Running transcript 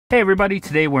Hey everybody,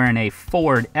 today we're in a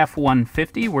Ford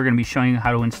F-150. We're going to be showing you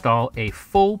how to install a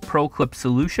full ProClip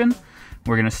solution.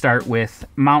 We're going to start with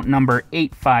mount number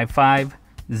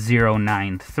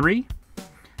 855093.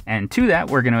 And to that,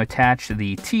 we're going to attach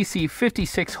the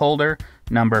TC56 holder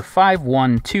number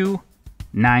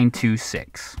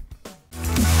 512926.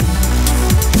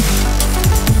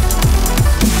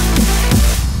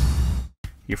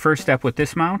 Your first step with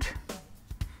this mount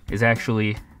is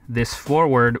actually this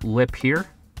forward lip here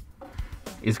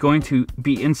is going to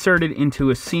be inserted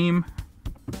into a seam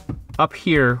up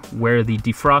here where the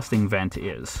defrosting vent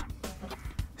is.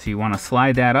 So you want to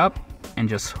slide that up and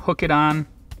just hook it on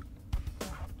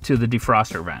to the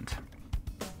defroster vent.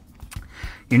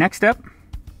 Your next step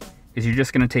is you're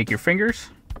just going to take your fingers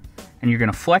and you're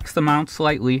going to flex the mount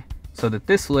slightly so that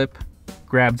this lip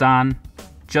grabs on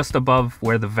just above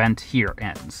where the vent here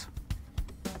ends.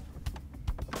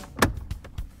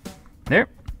 There.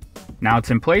 Now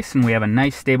it's in place and we have a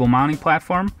nice stable mounting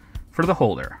platform for the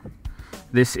holder.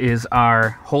 This is our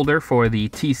holder for the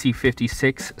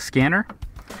TC56 scanner.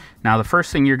 Now the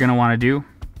first thing you're going to want to do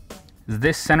is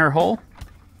this center hole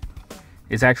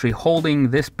is actually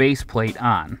holding this base plate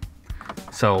on.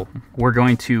 So we're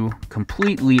going to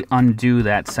completely undo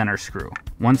that center screw.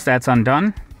 Once that's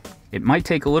undone, it might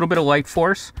take a little bit of light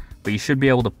force, but you should be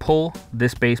able to pull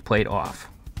this base plate off.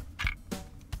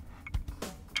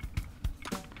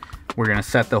 We're going to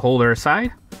set the holder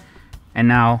aside, and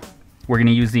now we're going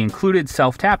to use the included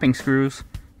self-tapping screws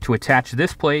to attach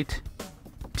this plate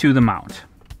to the mount.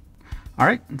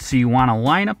 Alright, so you want to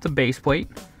line up the base plate.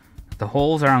 The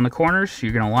holes are on the corners, so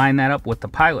you're going to line that up with the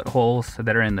pilot holes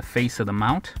that are in the face of the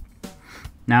mount.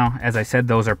 Now, as I said,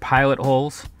 those are pilot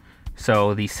holes,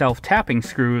 so the self-tapping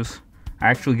screws are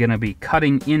actually going to be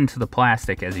cutting into the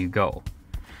plastic as you go.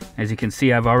 As you can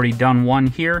see, I've already done one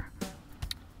here,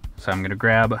 so I'm going to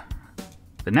grab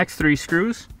the next 3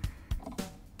 screws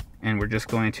and we're just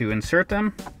going to insert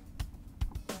them.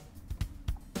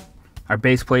 Our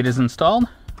base plate is installed.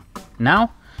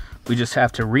 Now we just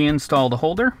have to reinstall the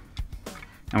holder,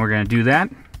 and we're going to do that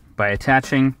by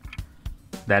attaching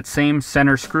that same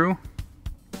center screw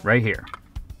right here.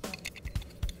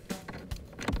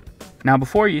 Now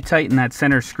before you tighten that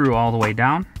center screw all the way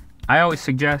down, I always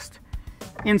suggest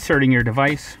inserting your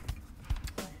device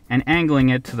and angling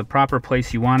it to the proper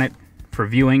place you want it for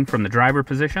viewing from the driver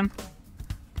position.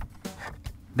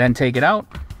 Then take it out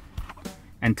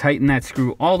and tighten that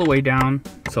screw all the way down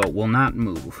so it will not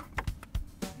move.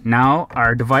 Now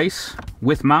our device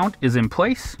with mount is in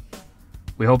place.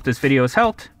 We hope this video has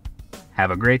helped.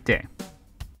 Have a great day.